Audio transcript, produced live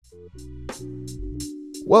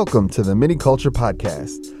Welcome to the MinneCulture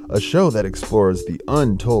Podcast, a show that explores the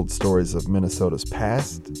untold stories of Minnesota's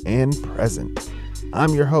past and present.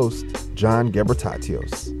 I'm your host, John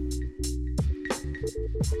Gebretatose.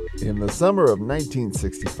 In the summer of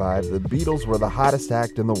 1965, the Beatles were the hottest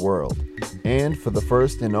act in the world. And for the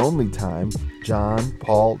first and only time, John,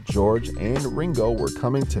 Paul, George, and Ringo were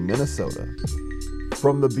coming to Minnesota.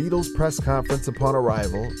 From the Beatles' press conference upon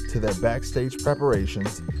arrival, to their backstage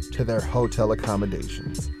preparations, to their hotel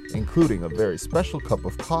accommodations, including a very special cup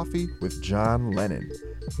of coffee with John Lennon,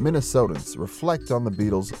 Minnesotans reflect on the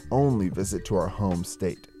Beatles' only visit to our home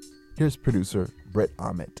state. Here's producer Britt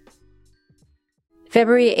Aamodt.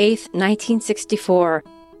 February 8th, 1964.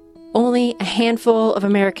 Only a handful of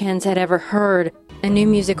Americans had ever heard a new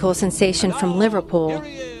musical sensation from Liverpool. Here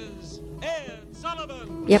he is, Ed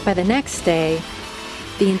Sullivan. Yet by the next day,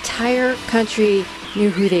 the entire country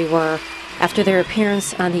knew who they were after their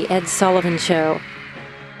appearance on the Ed Sullivan Show.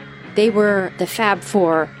 They were the Fab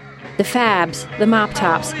Four, the Fabs, the Mop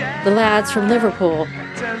Tops, the lads from Liverpool,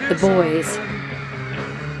 the boys.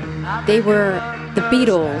 They were the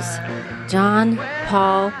Beatles, John,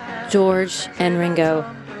 Paul, George, and Ringo.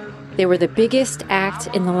 They were the biggest act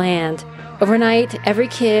in the land. Overnight, every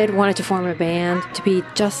kid wanted to form a band to be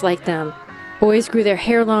just like them. Boys grew their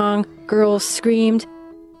hair long, girls screamed.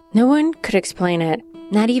 No one could explain it,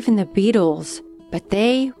 not even the Beatles, but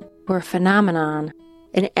they were a phenomenon,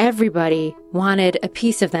 and everybody wanted a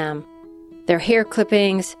piece of them. Their hair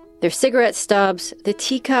clippings, their cigarette stubs, the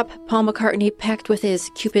teacup Paul McCartney pecked with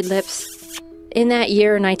his Cupid lips. In that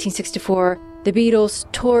year, 1964, the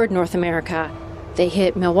Beatles toured North America. They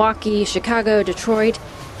hit Milwaukee, Chicago, Detroit,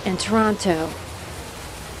 and Toronto.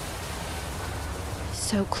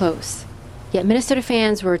 So close. Yet Minnesota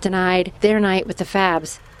fans were denied their night with the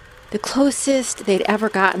Fabs. The closest they'd ever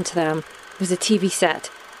gotten to them was a TV set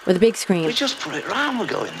with a big screen. We just put it round, we're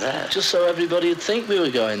going there, just so everybody would think we were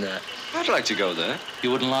going there. I'd like to go there.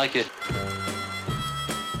 You wouldn't like it.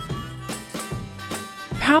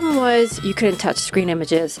 Problem was, you couldn't touch screen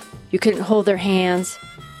images. You couldn't hold their hands,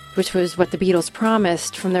 which was what the Beatles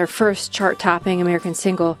promised from their first chart-topping American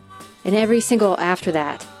single, and every single after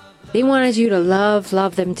that. They wanted you to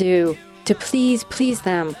love them do, to please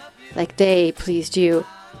them, like they pleased you.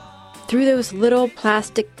 Through those little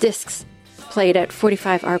plastic discs played at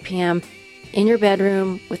 45 RPM in your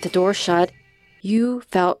bedroom with the door shut, you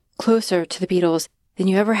felt closer to the Beatles than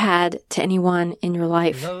you ever had to anyone in your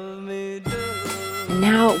life. And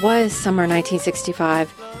now it was summer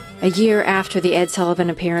 1965, a year after the Ed Sullivan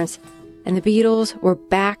appearance, and the Beatles were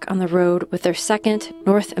back on the road with their second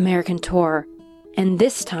North American tour. And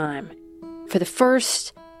this time, for the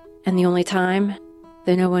first and the only time,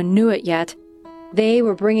 though no one knew it yet, they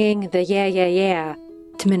were bringing the Yeah, Yeah, Yeah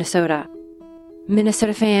to Minnesota.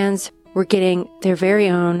 Minnesota fans were getting their very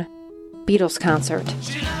own Beatles concert.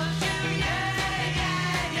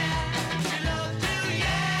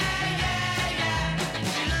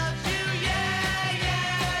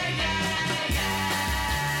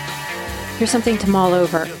 Here's something to mull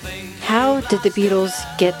over. How did the Beatles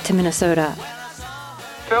get to Minnesota?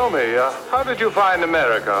 Tell me, how did you find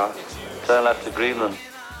America? Turn left to Greenland.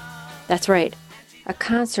 That's right. A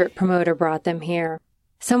concert promoter brought them here.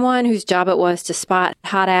 Someone whose job it was to spot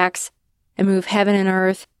hot acts and move heaven and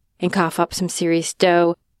earth and cough up some serious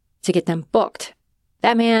dough to get them booked.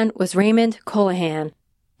 That man was Raymond Colohan,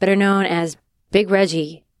 better known as Big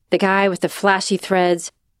Reggie, the guy with the flashy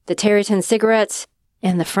threads, the Territon cigarettes,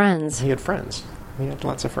 and the friends. He had friends. He had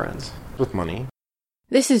lots of friends with money.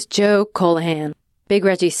 This is Joe Colohan, Big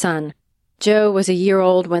Reggie's son. Joe was a year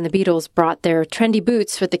old when the Beatles brought their trendy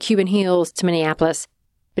boots with the Cuban heels to Minneapolis,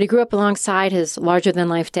 but he grew up alongside his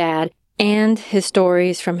larger-than-life dad and his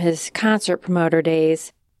stories from his concert promoter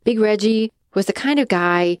days. Big Reggie was the kind of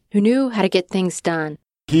guy who knew how to get things done.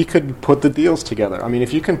 He could put the deals together. I mean,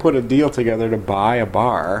 if you can put a deal together to buy a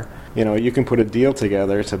bar, you can put a deal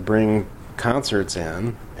together to bring concerts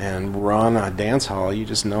in and run a dance hall, you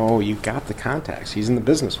just know you got the contacts. He's in the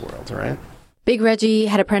business world, right? Big Reggie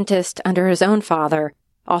had apprenticed under his own father,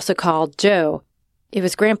 also called Joe. It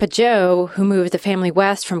was Grandpa Joe who moved the family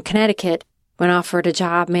west from Connecticut when offered a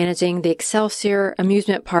job managing the Excelsior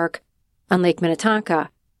amusement park on Lake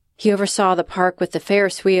Minnetonka. He oversaw the park with the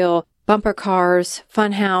Ferris wheel, bumper cars,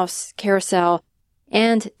 funhouse, carousel,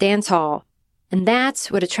 and dance hall. And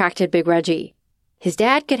that's what attracted Big Reggie. His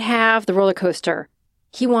dad could have the roller coaster.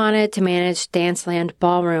 He wanted to manage Danceland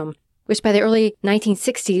Ballroom, which by the early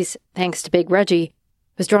 1960s, thanks to Big Reggie,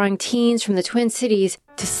 was drawing teens from the Twin Cities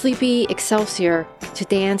to sleepy Excelsior to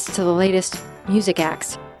dance to the latest music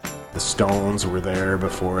acts. The Stones were there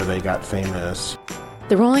before they got famous.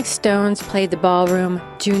 The Rolling Stones played the Ballroom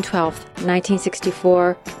June 12,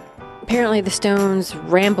 1964. Apparently, the Stones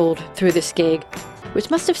rambled through this gig, which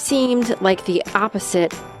must have seemed like the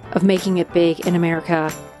opposite of making it big in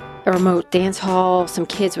America. A remote dance hall, some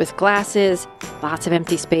kids with glasses, lots of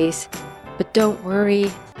empty space. But don't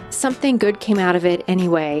worry, something good came out of it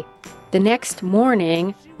anyway. The next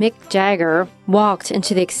morning, Mick Jagger walked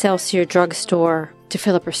into the Excelsior drugstore to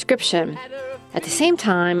fill a prescription. At the same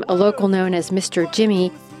time, a local known as Mr.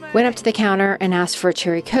 Jimmy went up to the counter and asked for a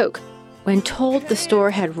cherry Coke. When told the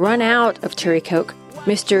store had run out of cherry Coke,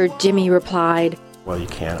 Mr. Jimmy replied, "Well, you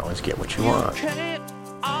can't always get what you want."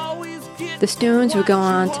 The Stones would go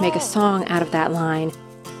on to make a song out of that line.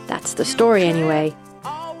 That's the story anyway.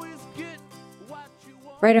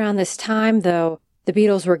 Right around this time, though, the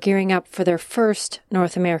Beatles were gearing up for their first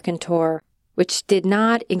North American tour, which did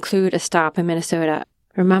not include a stop in Minnesota.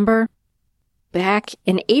 Remember? Back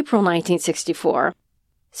in April 1964,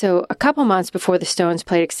 so a couple months before the Stones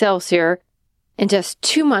played Excelsior, and just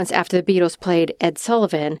 2 months after the Beatles played Ed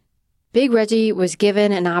Sullivan, Big Reggie was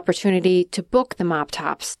given an opportunity to book the Mop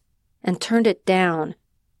Tops, and turned it down.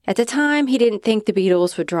 At the time, he didn't think the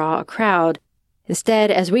Beatles would draw a crowd. Instead,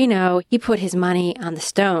 as we know, he put his money on the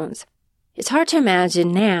Stones. It's hard to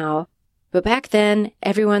imagine now, but back then,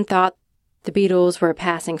 everyone thought the Beatles were a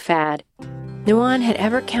passing fad. No one had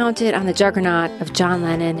ever counted on the juggernaut of John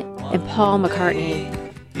Lennon and Paul McCartney.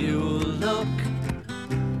 You look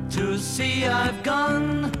to see I've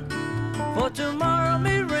gone, for tomorrow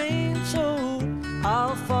may rain, so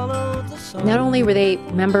I'll follow the sun. Not only were they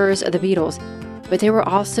members of the Beatles, but they were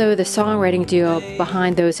also the songwriting duo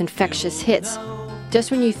behind those infectious hits.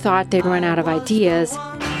 Just when you thought they'd run out of ideas,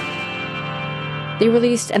 they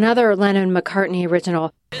released another Lennon-McCartney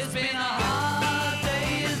original.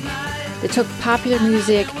 It took popular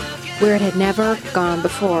music where it had never gone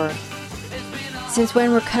before. Since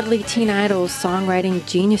when were cuddly teen idols songwriting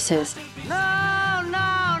geniuses?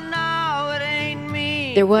 No, it ain't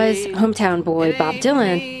me. There was hometown boy Bob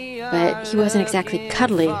Dylan, but he wasn't exactly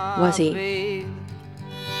cuddly, was he?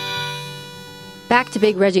 Back to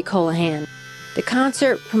Big Reggie Colohan. The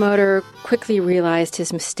concert promoter quickly realized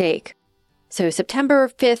his mistake. So September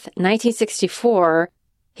 5th, 1964,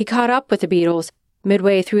 he caught up with the Beatles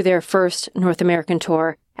midway through their first North American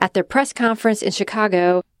tour at their press conference in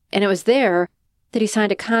Chicago, and it was there that he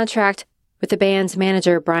signed a contract with the band's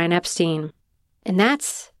manager, Brian Epstein. And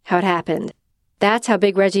that's how it happened. That's how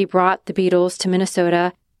Big Reggie brought the Beatles to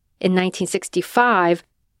Minnesota in 1965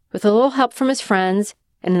 with a little help from his friends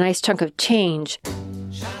and a nice chunk of change.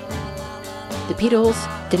 The Beatles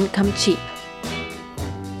didn't come cheap.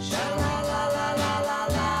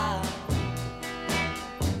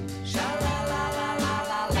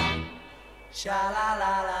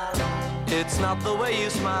 It's not the way you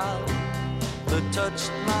smile that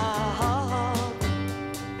touched my heart.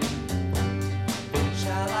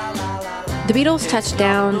 The Beatles touched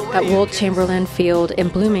down at Wold Chamberlain Field in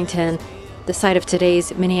Bloomington, the site of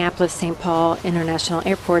today's Minneapolis-St. Paul International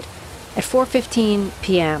Airport, at 4:15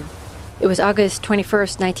 p.m. It was August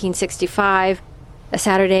 21st, 1965, a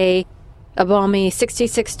Saturday, a balmy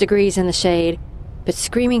 66 degrees in the shade, but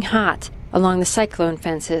screaming hot along the cyclone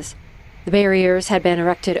fences. The barriers had been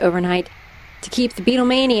erected overnight to keep the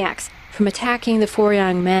Beatlemaniacs from attacking the four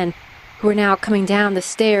young men who were now coming down the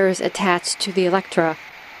stairs attached to the Electra,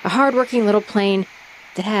 a hard-working little plane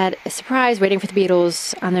that had a surprise waiting for the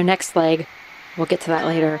Beatles on their next leg. We'll get to that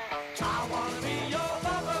later.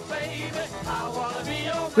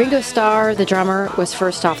 Ringo Starr, the drummer, was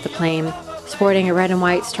first off the plane, sporting a red and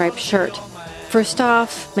white striped shirt. First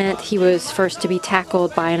off meant he was first to be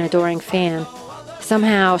tackled by an adoring fan.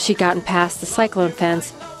 Somehow she'd gotten past the cyclone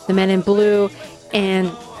fence, the men in blue,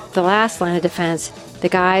 and the last line of defense, the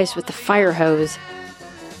guys with the fire hose.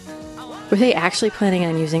 Were they actually planning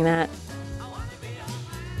on using that?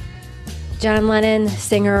 John Lennon,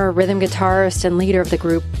 singer, rhythm guitarist, and leader of the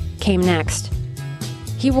group, came next.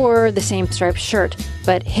 He wore the same striped shirt,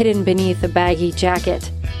 but hidden beneath a baggy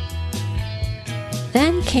jacket.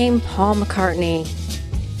 Then came Paul McCartney,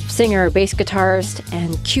 singer, bass guitarist,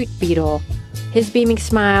 and cute Beatle. His beaming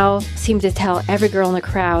smile seemed to tell every girl in the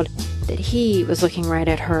crowd that he was looking right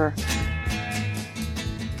at her.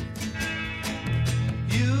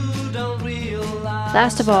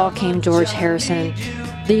 Last of all came George Harrison,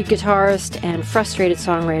 lead guitarist and frustrated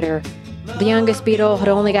songwriter. The youngest Beatle had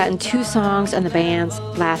only gotten 2 songs on the band's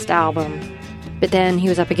last album. But then he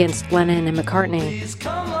was up against Lennon and McCartney.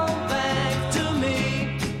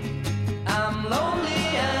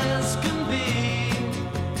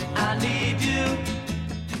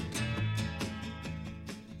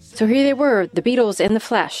 So here they were, the Beatles in the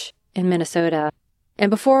flesh in Minnesota. and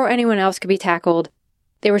before anyone else could be tackled,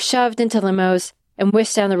 they were shoved into limos and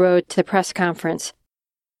whisked down the road to the press conference.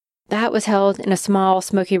 That was held in a small,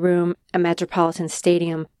 smoky room at Metropolitan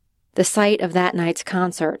Stadium, the site of that night's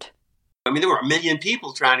concert. I mean, there were 1 million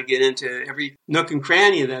people trying to get into every nook and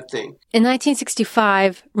cranny of that thing. In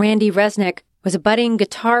 1965, Randy Resnick was a budding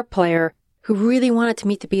guitar player who really wanted to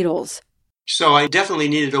meet the Beatles. So I definitely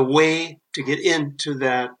needed a way to get into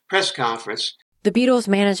that press conference. The Beatles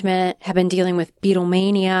management had been dealing with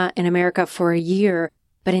Beatlemania in America for a year,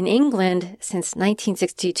 but in England since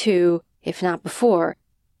 1962, if not before,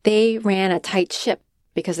 they ran a tight ship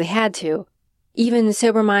because they had to. Even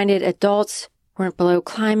sober-minded adults weren't below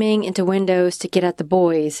climbing into windows to get at the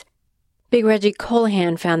boys. Big Reggie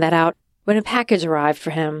Colohan found that out when a package arrived for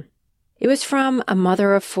him. It was from a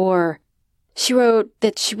mother of 4. She wrote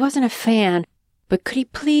that she wasn't a fan, but could he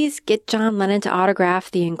please get John Lennon to autograph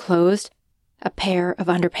the enclosed, a pair of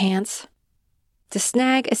underpants? To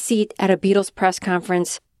snag a seat at a Beatles press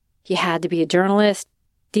conference, you had to be a journalist,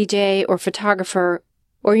 DJ, or photographer,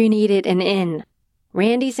 or you needed an inn.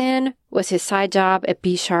 Randy's Inn was his side job at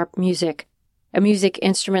B-Sharp Music, a music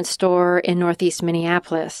instrument store in northeast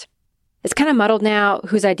Minneapolis. It's kind of muddled now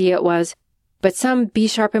whose idea it was, but some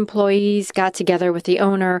B-Sharp employees got together with the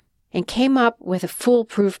owner and came up with a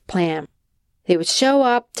foolproof plan. They would show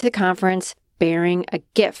up to the conference bearing a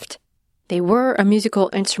gift. They were a musical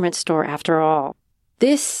instrument store after all.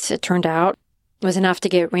 This, it turned out, was enough to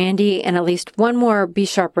get Randy and at least one more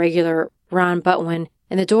B-Sharp regular, Ron Butwin,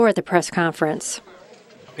 in the door at the press conference.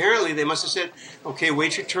 Apparently, they must have said, okay,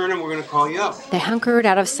 wait your turn and we're going to call you up. They hunkered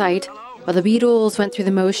out of sight while the Beatles went through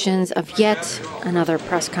the motions of yet another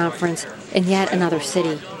press conference in yet another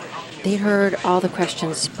city. They'd heard all the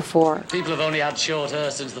questions before. People have only had short hair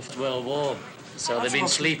since the World War, so they've been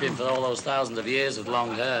sleeping for all those thousands of years with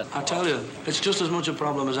long hair. I tell you, it's just as much a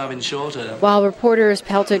problem as having short hair. While reporters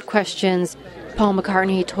pelted questions, Paul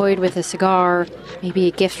McCartney toyed with a cigar, maybe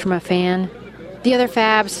a gift from a fan. The other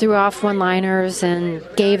Fabs threw off one-liners and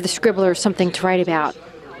gave the scribbler something to write about.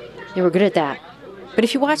 They were good at that. But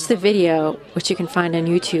if you watch the video, which you can find on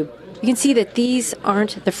YouTube, you can see that these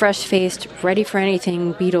aren't the fresh-faced,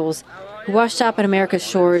 ready-for-anything Beatles who washed up on America's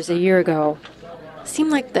shores a year ago. It seemed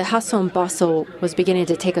like the hustle and bustle was beginning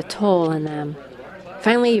to take a toll on them.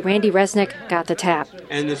 Finally, Randy Resnick got the tap.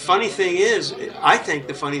 And the funny thing is, I think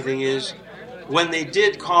the funny thing is, when they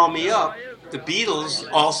did call me up, the Beatles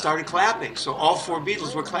all started clapping. So all 4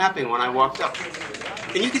 Beatles were clapping when I walked up.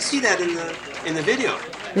 And you can see that in the video.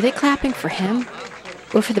 Were they clapping for him?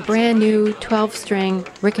 Or for the brand new 12-string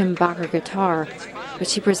Rickenbacker guitar,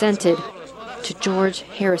 which he presented to George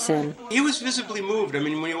Harrison? He was visibly moved. I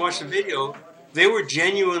mean, when you watch the video, they were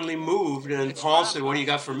genuinely moved. And Paul said, what do you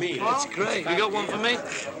got for me? That's great. You got one for me?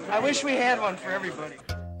 I wish we had one for everybody.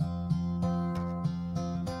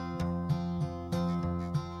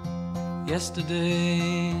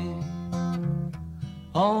 Yesterday,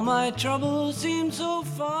 all my troubles seem so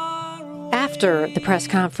far away. After the press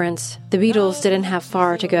conference, the Beatles didn't have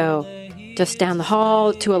far to go. Just down the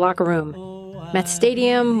hall to a locker room. Met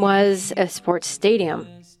Stadium was a sports stadium,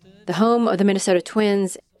 the home of the Minnesota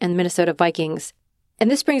Twins and the Minnesota Vikings. And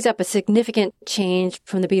this brings up a significant change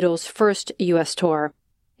from the Beatles' first U.S. tour.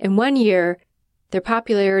 In 1 year, their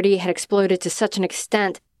popularity had exploded to such an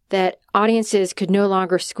extent that audiences could no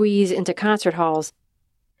longer squeeze into concert halls.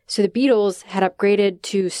 So the Beatles had upgraded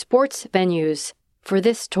to sports venues for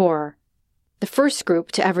this tour, the first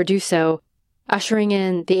group to ever do so, ushering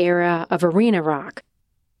in the era of arena rock.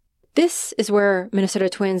 This is where Minnesota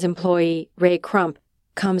Twins employee Ray Crump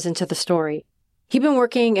comes into the story. He'd been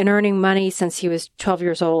working and earning money since he was 12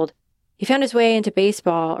 years old. He found his way into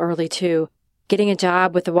baseball early, too, getting a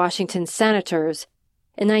job with the Washington Senators.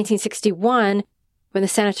 In 1961, when the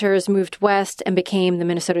Senators moved west and became the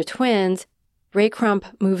Minnesota Twins, Ray Crump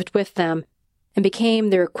moved with them and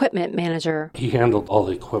became their equipment manager. He handled all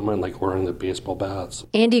the equipment, like wearing the baseball bats.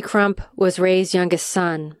 Andy Crump was Ray's youngest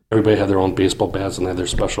son. Everybody had their own baseball bats and they had their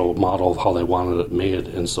special model of how they wanted it made,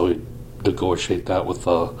 and so he negotiated that with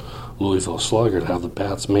the Louisville Slugger to have the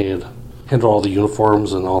bats made. Handle all the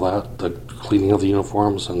uniforms and all that, the cleaning of the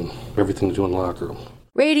uniforms and everything to do in the locker room.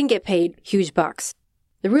 Ray didn't get paid huge bucks.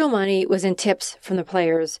 The real money was in tips from the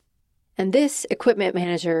players, and this equipment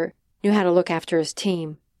manager knew how to look after his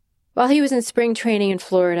team. While he was in spring training in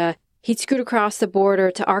Florida, he'd scoot across the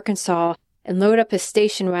border to Arkansas and load up his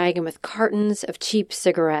station wagon with cartons of cheap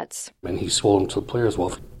cigarettes. And he sold them to the players. Well,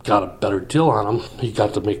 if he got a better deal on them, he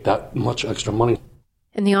got to make that much extra money.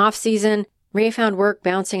 In the off-season, Ray found work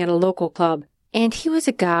bouncing at a local club, and he was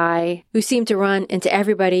a guy who seemed to run into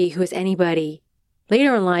everybody who was anybody.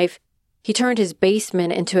 Later in life, he turned his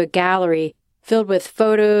basement into a gallery filled with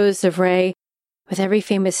photos of Ray with every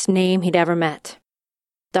famous name he'd ever met.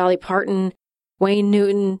 Dolly Parton, Wayne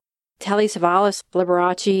Newton, Telly Savalas,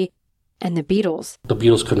 Liberace, and the Beatles. The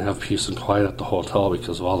Beatles couldn't have peace and quiet at the hotel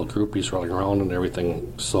because of all the groupies running around and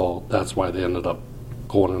everything, so that's why they ended up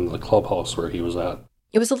going into the clubhouse where he was at.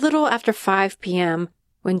 It was a little after 5 p.m.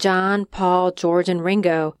 when John, Paul, George, and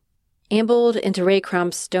Ringo ambled into Ray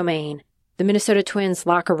Crump's domain, the Minnesota Twins'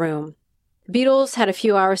 locker room. The Beatles had a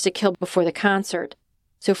few hours to kill before the concert,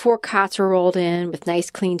 so 4 cots were rolled in with nice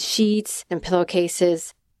clean sheets and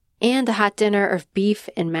pillowcases, and a hot dinner of beef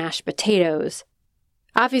and mashed potatoes.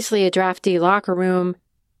 Obviously, a drafty locker room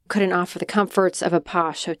couldn't offer the comforts of a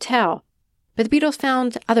posh hotel, but the Beatles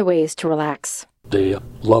found other ways to relax. They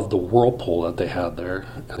loved the whirlpool that they had there,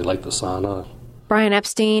 and they liked the sauna. Brian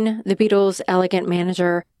Epstein, the Beatles' elegant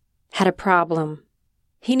manager, had a problem.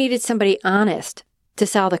 He needed somebody honest to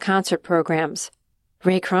sell the concert programs.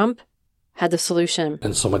 Ray Crump had the solution.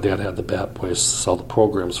 And so my dad had the Bat Boys sell the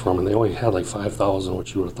programs for him, and they only had like 5,000,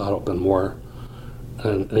 which you would have thought would have been more.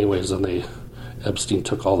 And anyways, then Epstein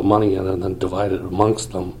took all the money in and then divided it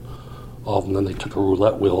amongst them. All of them, then they took a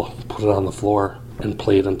roulette wheel, put it on the floor, and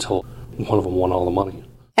played until one of them won all the money.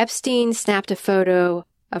 Epstein snapped a photo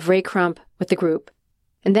of Ray Crump with the group.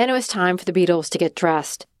 And then it was time for the Beatles to get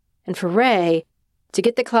dressed, and for Ray to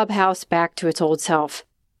get the clubhouse back to its old self.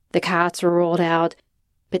 The cots were rolled out,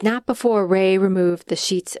 but not before Ray removed the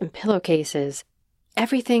sheets and pillowcases.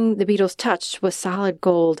 Everything the Beatles touched was solid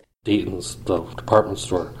gold. Dayton's, the department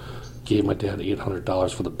store, gave my dad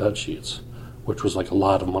 $800 for the bed sheets, which was like a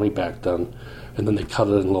lot of money back then. And then they cut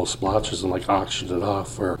it in little splotches and like auctioned it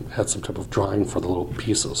off or had some type of drawing for the little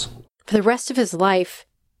pieces. For the rest of his life,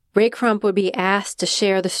 Ray Crump would be asked to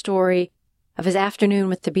share the story of his afternoon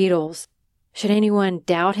with the Beatles. Should anyone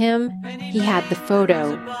doubt him, he had the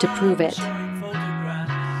photo to prove it.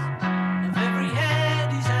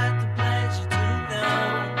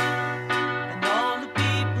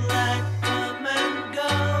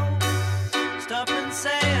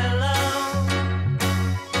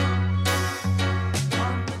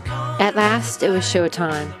 At last, it was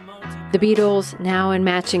showtime. The Beatles, now in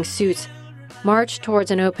matching suits, marched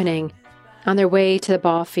towards an opening on their way to the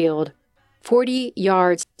ball field. 40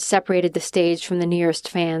 yards separated the stage from the nearest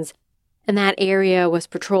fans, and that area was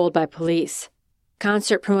patrolled by police.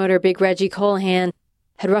 Concert promoter Big Reggie Colohan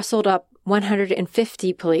had rustled up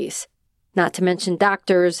 150 police, not to mention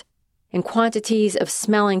doctors and quantities of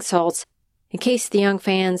smelling salts in case the young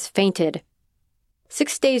fans fainted.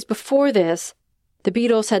 6 days before this, the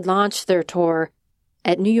Beatles had launched their tour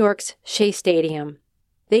at New York's Shea Stadium.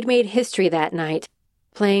 They'd made history that night,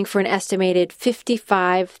 playing for an estimated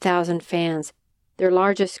 55,000 fans, their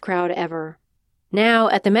largest crowd ever. Now,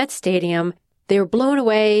 at the Met Stadium, they were blown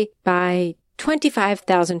away by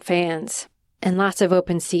 25,000 fans and lots of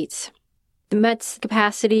open seats. The Met's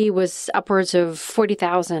capacity was upwards of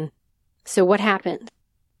 40,000. So what happened?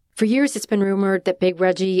 For years, it's been rumored that Big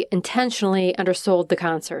Reggie intentionally undersold the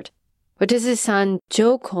concert. What does his son,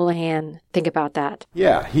 Joe Colohan, think about that?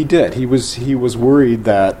 Yeah, he did. He was worried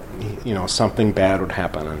that, something bad would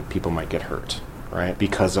happen and people might get hurt, right?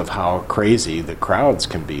 Because of how crazy the crowds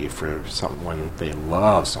can be for something when they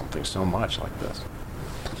love something so much like this.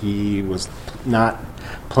 He was not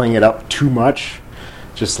playing it up too much,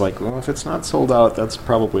 just like, well, if it's not sold out, that's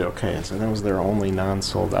probably okay. So that was their only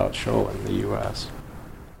non-sold out show in the U.S.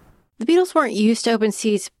 The Beatles weren't used to open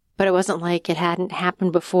seats, but it wasn't like it hadn't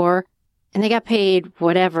happened before. And they got paid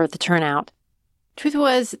whatever the turnout. Truth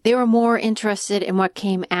was, they were more interested in what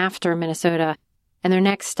came after Minnesota and their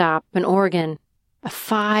next stop in Oregon, a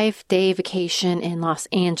 5-day vacation in Los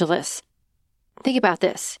Angeles. Think about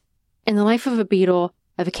this. In the life of a Beatle,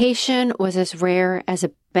 a vacation was as rare as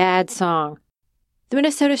a bad song. The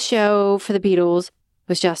Minnesota show for the Beatles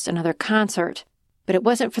was just another concert, but it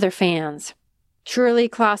wasn't for their fans. Shirley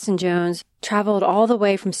Clausen-Jones traveled all the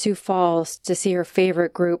way from Sioux Falls to see her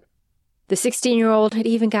favorite group. The 16-year-old had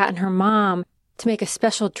even gotten her mom to make a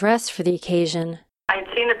special dress for the occasion. I'd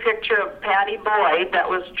seen a picture of Patty Boyd, that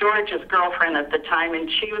was George's girlfriend at the time, and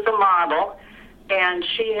she was a model, and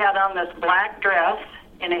she had on this black dress,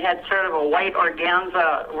 and it had sort of a white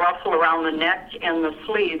organza ruffle around the neck and the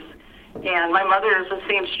sleeves. And my mother is a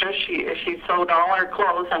seamstress. She sewed all our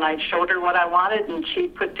clothes, and I showed her what I wanted, and she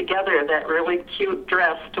put together that really cute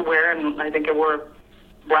dress to wear, and I think I wore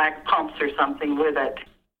black pumps or something with it.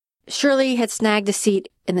 Shirley had snagged a seat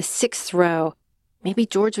in the 6th row. Maybe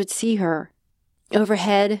George would see her.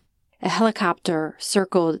 Overhead, a helicopter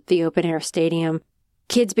circled the open-air stadium.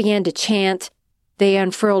 Kids began to chant. They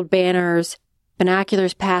unfurled banners.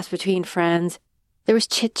 Binoculars passed between friends. There was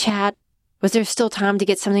chit-chat. Was there still time to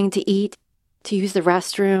get something to eat? to use the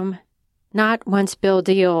restroom. Not once Bill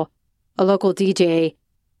Deal, a local DJ,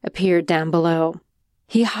 appeared down below.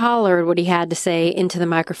 He hollered what he had to say into the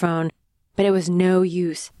microphone, but it was no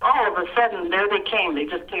use. All of a sudden, there they came. They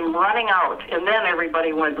just came running out, and then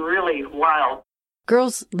everybody went really wild.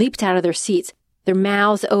 Girls leaped out of their seats, their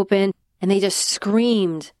mouths open, and they just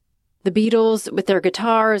screamed. The Beatles, with their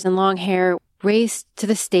guitars and long hair, raced to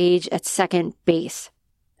the stage at second base.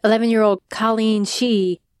 11-year-old Colleen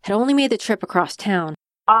Shee had only made the trip across town.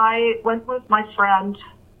 I went with my friend,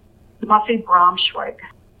 Muffy Bromschwig,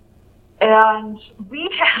 and we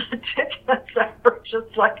had tickets that were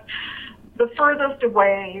just like the furthest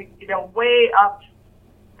away, way up,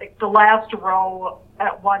 like the last row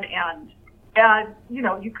at one end. And,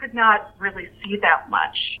 you could not really see that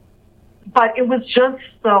much. But it was just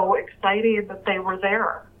so exciting that they were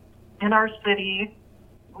there in our city.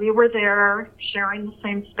 We were there sharing the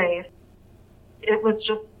same space. It was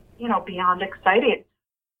just, beyond exciting.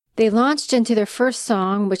 They launched into their first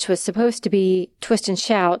song, which was supposed to be Twist and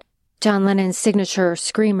Shout, John Lennon's signature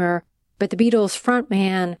screamer, but the Beatles'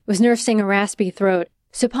 frontman was nursing a raspy throat,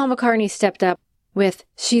 so Paul McCartney stepped up with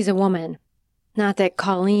She's a Woman. Not that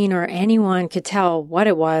Colleen or anyone could tell what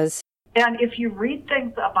it was. And if you read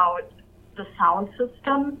things about the sound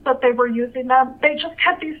systems that they were using, they just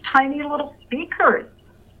had these tiny little speakers.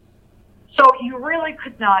 So you really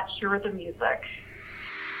could not hear the music.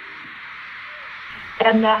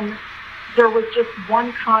 And then there was just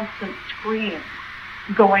one constant scream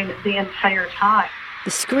going the entire time.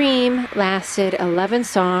 The scream lasted 11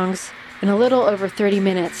 songs in a little over 30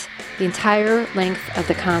 minutes, the entire length of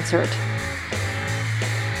the concert.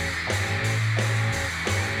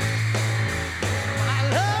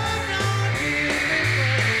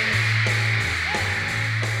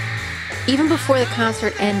 Even before the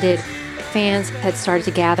concert ended, fans had started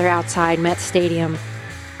to gather outside Met Stadium.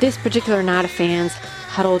 This particular knot of fans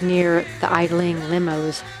huddled near the idling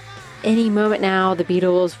limos. Any moment now, the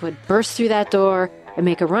Beatles would burst through that door and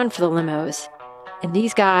make a run for the limos. And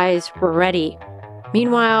these guys were ready.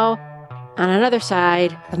 Meanwhile, on another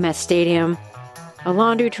side of Met Stadium, a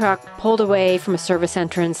laundry truck pulled away from a service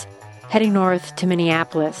entrance, heading north to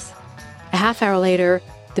Minneapolis. A half hour later,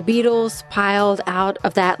 the Beatles piled out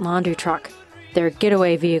of that laundry truck, their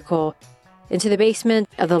getaway vehicle, into the basement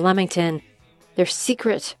of the Leamington, their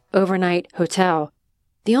secret overnight hotel.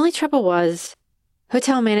 The only trouble was,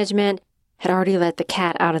 hotel management had already let the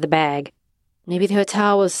cat out of the bag. Maybe the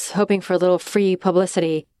hotel was hoping for a little free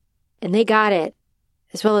publicity, and they got it,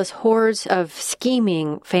 as well as hordes of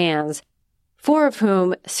scheming fans, 4 of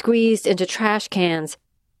whom squeezed into trash cans.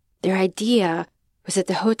 Their idea was that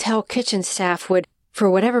the hotel kitchen staff would, for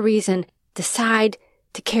whatever reason, decide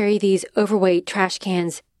to carry these overweight trash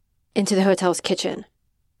cans into the hotel's kitchen,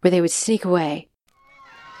 where they would sneak away.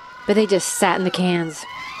 But they just sat in the cans.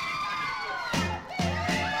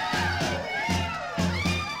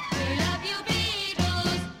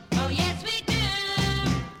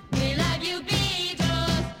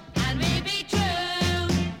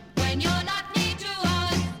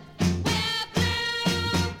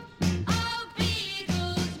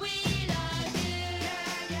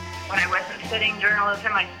 Studying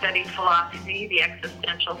journalism, I studied philosophy. The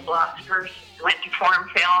existential philosophers went to form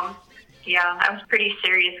films. Yeah, I was a pretty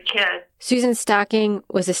serious kid. Susan Stocking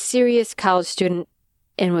was a serious college student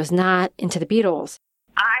and was not into the Beatles.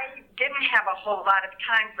 I didn't have a whole lot of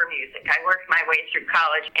time for music. I worked my way through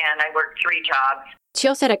college, and I worked 3 jobs. She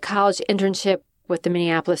also had a college internship with the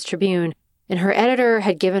Minneapolis Tribune, and her editor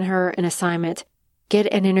had given her an assignment,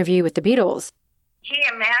 get an interview with the Beatles. He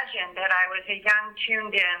imagined that I was a young,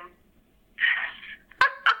 tuned-in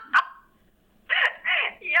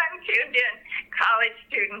college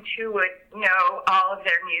student who would know all of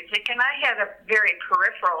their music, and I had a very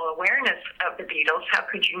peripheral awareness of the Beatles. How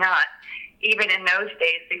could you not, even in those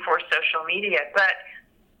days before social media? But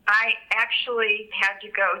I actually had to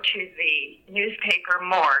go to the newspaper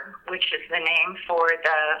morgue, which is the name for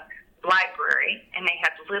the library, and they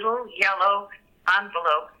had little yellow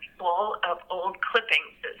envelopes full of old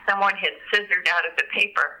clippings that someone had scissored out of the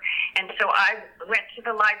paper. And so I went to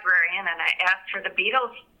the librarian and I asked for the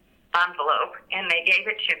Beatles envelope, and they gave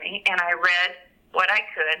it to me, and I read what I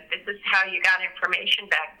could. This is how you got information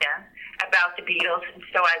back then about the Beatles, and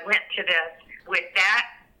so I went to this with that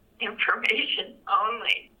information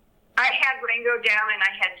only. I had Ringo down and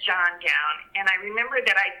I had John down, and I remember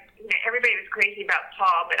that everybody was crazy about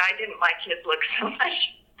Paul, but I didn't like his look so much.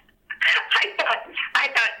 I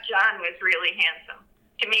thought John was really handsome.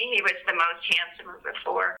 To me, he was the most handsome of the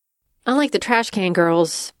 4. Unlike the trash can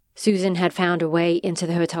girls, Susan had found a way into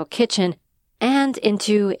the hotel kitchen and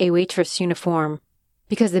into a waitress uniform.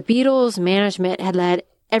 because the Beatles management had let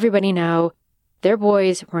everybody know their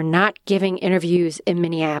boys were not giving interviews in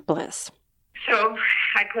Minneapolis. So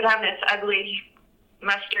I put on this ugly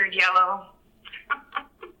mustard yellow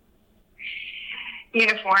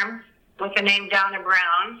uniform with the name Donna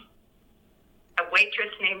Brown, a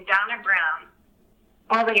waitress named Donna Brown.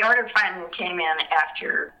 Well, the order finally came in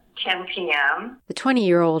after 10 p.m. The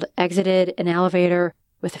 20-year-old exited an elevator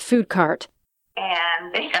with a food cart.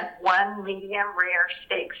 And they had 1 medium rare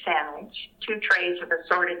steak sandwich, 2 trays of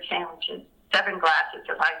assorted sandwiches, 7 glasses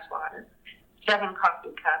of ice water, 7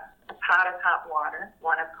 coffee cups, a pot of hot water,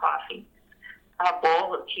 1 of coffee, a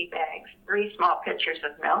bowl of tea bags, 3 small pitchers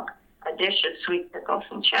of milk, a dish of sweet pickles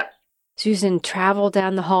and chips. Susan traveled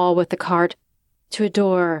down the hall with the cart to a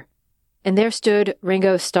door, and there stood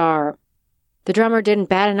Ringo Starr. The drummer didn't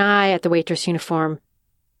bat an eye at the waitress uniform.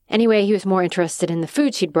 Anyway, he was more interested in the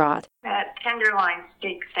food she'd brought. That tenderloin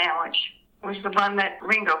steak sandwich was the one that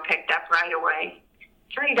Ringo picked up right away.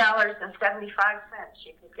 $3.75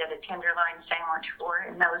 you could get a tenderloin sandwich for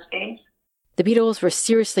in those days. The Beatles were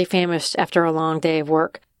seriously famished after a long day of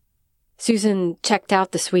work. Susan checked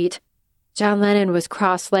out the suite. John Lennon was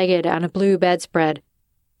cross-legged on a blue bedspread.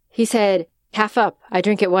 He said, "Half up, I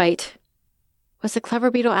drink it white." Was the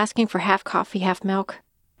clever Beatle asking for half coffee, half milk?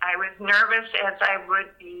 I was nervous as I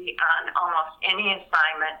would be on almost any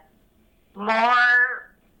assignment. More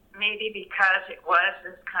maybe because it was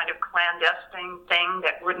this kind of clandestine thing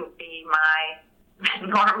that wouldn't be my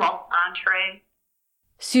normal entree.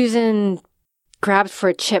 Susan grabbed for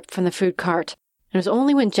a chip from the food cart. And it was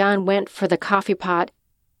only when John went for the coffee pot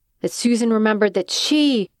that Susan remembered that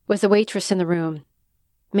she was the waitress in the room.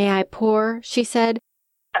 "May I pour?" she said.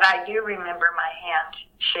 But I do remember my hand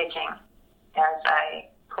shaking as I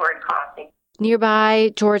poured coffee.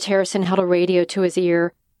 Nearby, George Harrison held a radio to his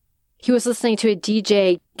ear. He was listening to a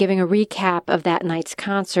DJ giving a recap of that night's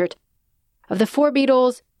concert. Of the 4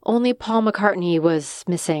 Beatles, only Paul McCartney was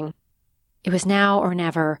missing. It was now or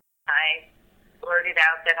never. I blurted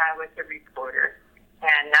out that I was a reporter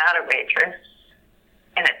and not a waitress.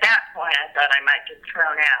 And at that point, I thought I might get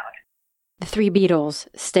thrown out. The 3 Beatles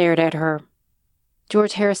stared at her.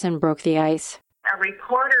 George Harrison broke the ice. A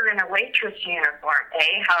reporter in a waitress uniform,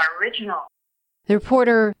 eh? How original. The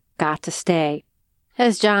reporter got to stay,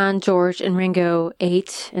 as John, George, and Ringo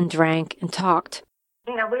ate and drank and talked.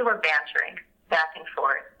 You know, we were bantering back and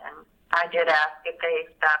forth, and I did ask if they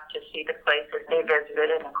stopped to see the places they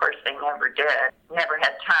visited, and of course they never did. Never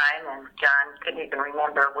had time, and John couldn't even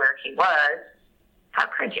remember where he was. How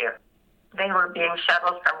could you? They were being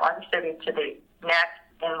shuttled from one city to the next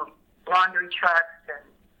in laundry trucks and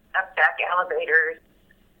up back elevators.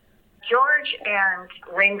 George and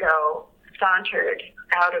Ringo sauntered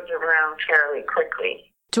out of the room fairly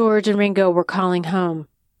quickly. George and Ringo were calling home.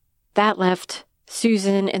 That left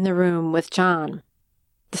Susan in the room with John,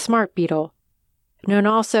 the smart Beatle, known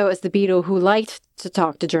also as the Beatle who liked to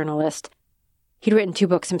talk to journalists. He'd written 2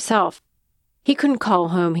 books himself. He couldn't call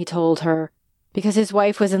home, he told her, because his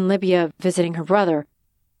wife was in Libya visiting her brother.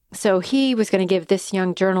 So he was going to give this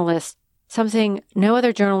young journalist something no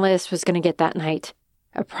other journalist was going to get that night,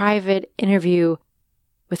 a private interview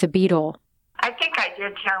with a Beatle. I think I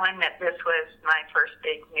did tell him that this was my first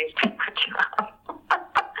big newspaper job.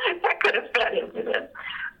 That could have fed into this.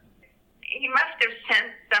 He must have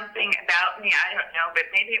sensed something about me, I don't know, but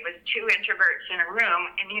maybe it was 2 introverts in a room,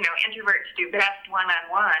 and, you know, introverts do best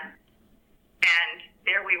one-on-one, and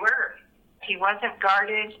there we were. He wasn't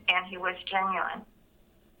guarded, and he was genuine.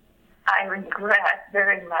 I regret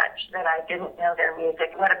very much that I didn't know their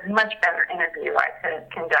music. What a much better interview I could have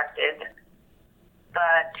conducted,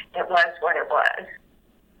 but it was what it was,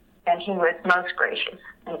 and he was most gracious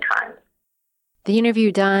and kind. The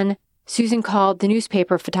interview done, Susan called the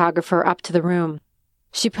newspaper photographer up to the room.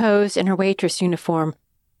 She posed in her waitress uniform,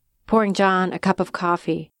 pouring John a cup of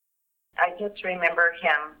coffee. I just remember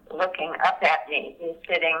him looking up at me. He's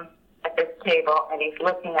sitting at this table, and he's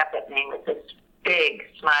looking up at me with this big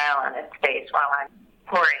smile on his face while I'm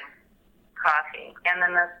pouring coffee. And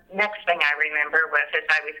then the next thing I remember was as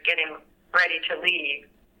I was getting ready to leave,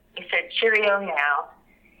 he said, "Cheerio now,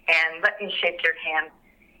 and let me shake your hand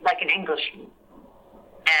like an Englishman."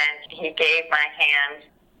 And he gave my hand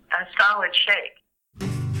a solid shake.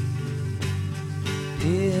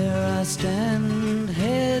 Here I stand,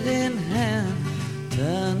 head in hand,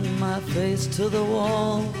 turn my face to the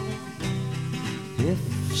wall. If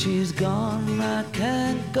she's gone, I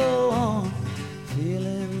can't go on,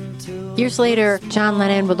 feeling too... Years later, John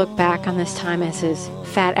Lennon would look back on this time as his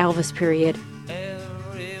Fat Elvis period.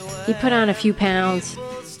 He put on a few pounds,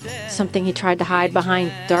 something he tried to hide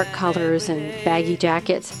behind dark colors and baggy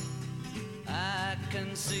jackets.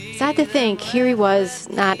 Sad to think, here he was,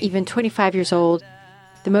 not even 25 years old,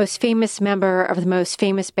 the most famous member of the most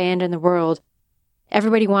famous band in the world.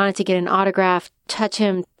 Everybody wanted to get an autograph, touch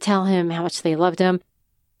him, tell him how much they loved him.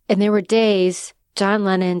 And there were days John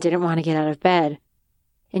Lennon didn't want to get out of bed.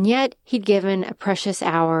 And yet he'd given a precious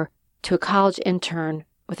hour to a college intern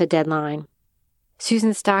with a deadline.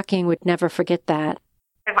 Susan Stocking would never forget that.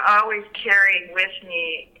 I've always carried with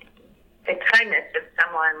me the kindness of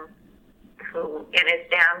someone who, in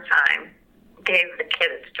his downtime, gave the kid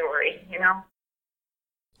a story, you know?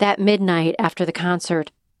 That midnight after the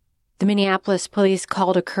concert, the Minneapolis police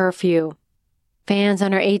called a curfew. Fans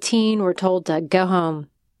under 18 were told to go home.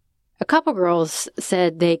 A couple girls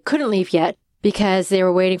said they couldn't leave yet because they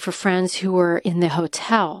were waiting for friends who were in the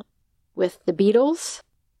hotel. With the Beatles,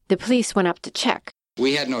 the police went up to check.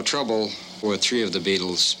 We had no trouble with 3 of the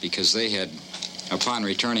Beatles because they had, upon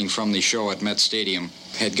returning from the show at Met Stadium,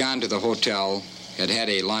 had gone to the hotel, had had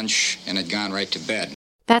a lunch, and had gone right to bed.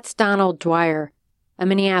 That's Donald Dwyer, a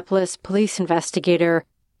Minneapolis police investigator,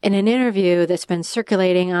 in an interview that's been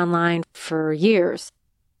circulating online for years.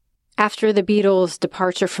 After the Beatles'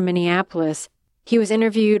 departure from Minneapolis, he was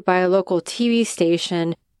interviewed by a local TV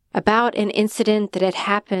station about an incident that had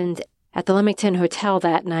happened at the Leamington Hotel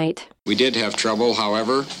that night. We did have trouble,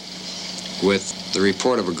 however, with the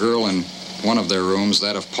report of a girl in one of their rooms,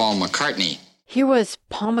 that of Paul McCartney. Here was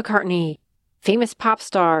Paul McCartney, famous pop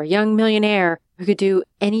star, young millionaire who could do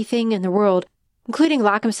anything in the world, including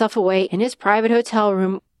lock himself away in his private hotel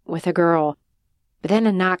room with a girl. But then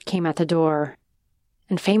a knock came at the door,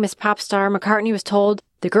 and famous pop star McCartney was told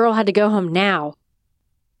the girl had to go home now.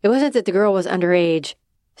 It wasn't that the girl was underage,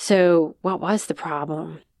 so what was the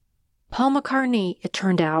problem? Paul McCartney, it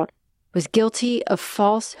turned out, was guilty of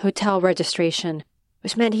false hotel registration,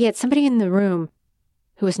 which meant he had somebody in the room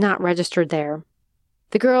who was not registered there.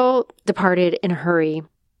 The girl departed in a hurry,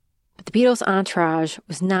 but the Beatles' entourage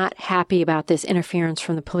was not happy about this interference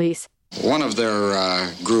from the police. One of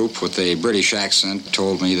their group with a British accent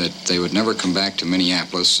told me that they would never come back to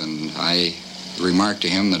Minneapolis, and I remarked to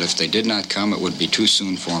him that if they did not come, it would be too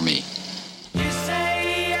soon for me. You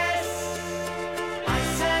say yes, I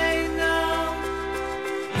say no.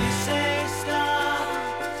 You say stop,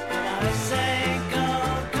 and I say go,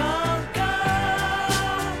 go, go.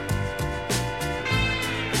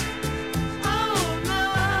 Oh no,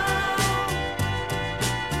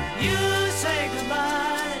 you say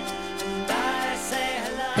goodbye, and I say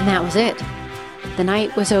hello. And that was it. The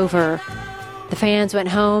night was over. The fans went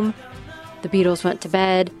home. The Beatles went to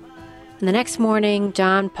bed. And the next morning,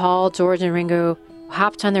 John, Paul, George, and Ringo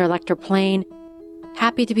hopped on their electric plane,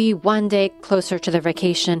 happy to be one day closer to their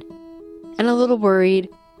vacation, and a little worried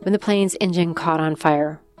when the plane's engine caught on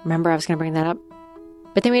fire. Remember, I was going to bring that up?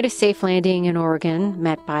 But they made a safe landing in Oregon,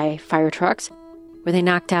 met by fire trucks, where they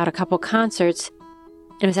knocked out a couple concerts.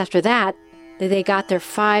 And it was after that they got their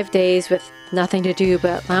 5 days with nothing to do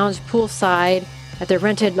but lounge poolside at their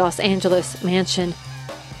rented Los Angeles mansion.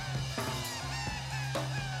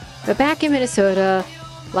 But back in Minnesota,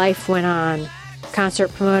 life went on.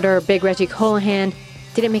 Concert promoter Big Reggie Colohan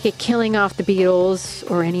didn't make a killing off the Beatles,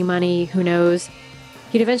 or any money, who knows.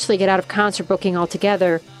 He'd eventually get out of concert booking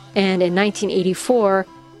altogether, and in 1984,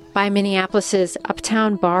 buy Minneapolis's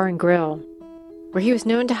Uptown Bar and Grill, where he was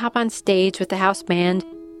known to hop on stage with the house band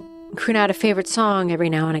and croon out a favorite song every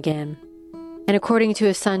now and again. And according to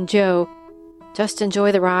his son Joe, just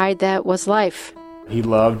enjoy the ride that was life. He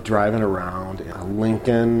loved driving around in a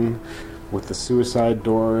Lincoln with the suicide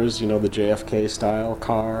doors, you know, the JFK-style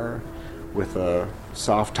car with a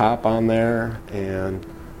soft top on there, and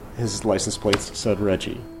his license plates said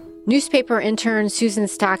Reggie. Newspaper intern Susan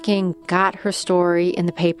Stocking got her story in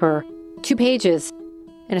the paper. 2 pages,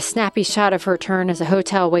 and a snappy shot of her turn as a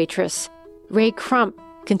hotel waitress. Ray Crump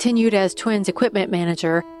continued as Twins' equipment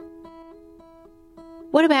manager.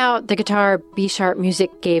 What about the guitar B-sharp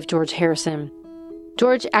music gave George Harrison?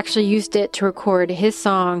 George actually used it to record his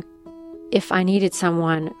song, If I Needed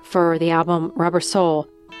Someone, for the album Rubber Soul.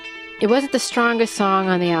 It wasn't the strongest song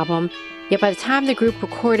on the album, yet by the time the group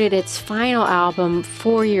recorded its final album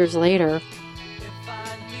 4 years later,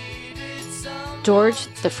 George,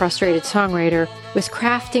 the frustrated songwriter, was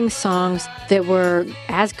crafting songs that were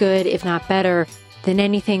as good, if not better, than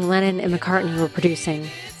anything Lennon and McCartney were producing.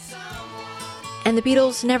 And the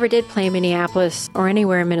Beatles never did play Minneapolis or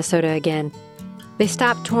anywhere in Minnesota again. They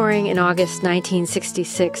stopped touring in August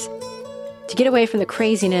 1966 to get away from the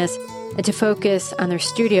craziness and to focus on their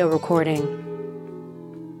studio recording.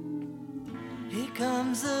 Here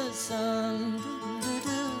comes the sun,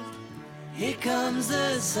 here comes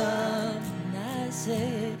the sun, I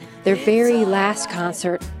say. Their very last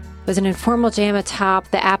concert was an informal jam atop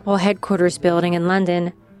the Apple headquarters building in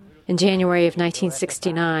London in January of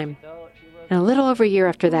 1969. And a little over a year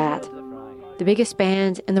after that, the biggest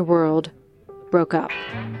band in the world broke up.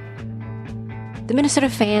 The Minnesota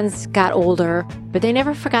fans got older, but they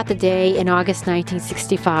never forgot the day in August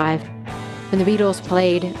 1965 when the Beatles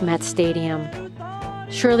played Met Stadium.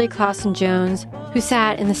 Shirley Clausen-Jones, who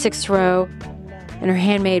sat in the 6th row in her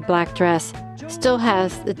handmade black dress, still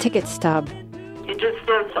has the ticket stub. It just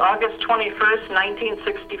says August 21st,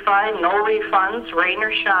 1965, no refunds, rain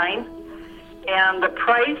or shine. And the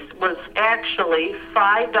price was actually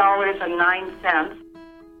 $5.09.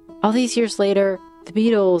 All these years later, the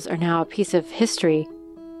Beatles are now a piece of history,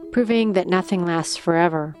 proving that nothing lasts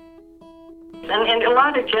forever. And a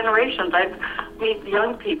lot of generations, I meet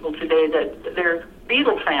young people today that they're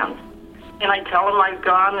Beatle fans. And I tell them I've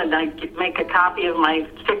gone, and I make a copy of my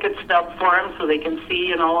ticket stub for them so they can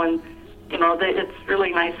see, and it's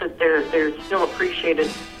really nice that they're still appreciated.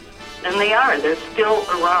 And they are. They're still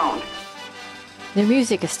around. Their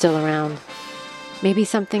music is still around. Maybe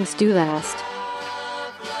some things do last.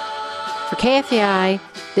 For KFAI,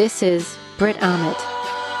 this is Britt Aamodt.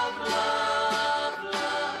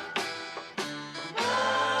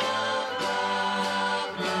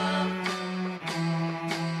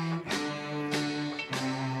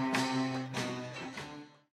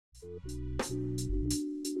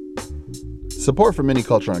 Support for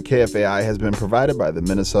MinneCulture on KFAI has been provided by the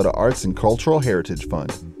Minnesota Arts and Cultural Heritage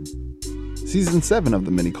Fund. Season 7 of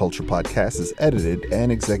the MinneCulture podcast is edited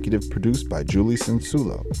and executive produced by Julie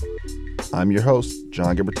Censullo. I'm your host,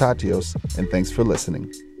 John Gebretatose, and thanks for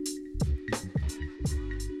listening.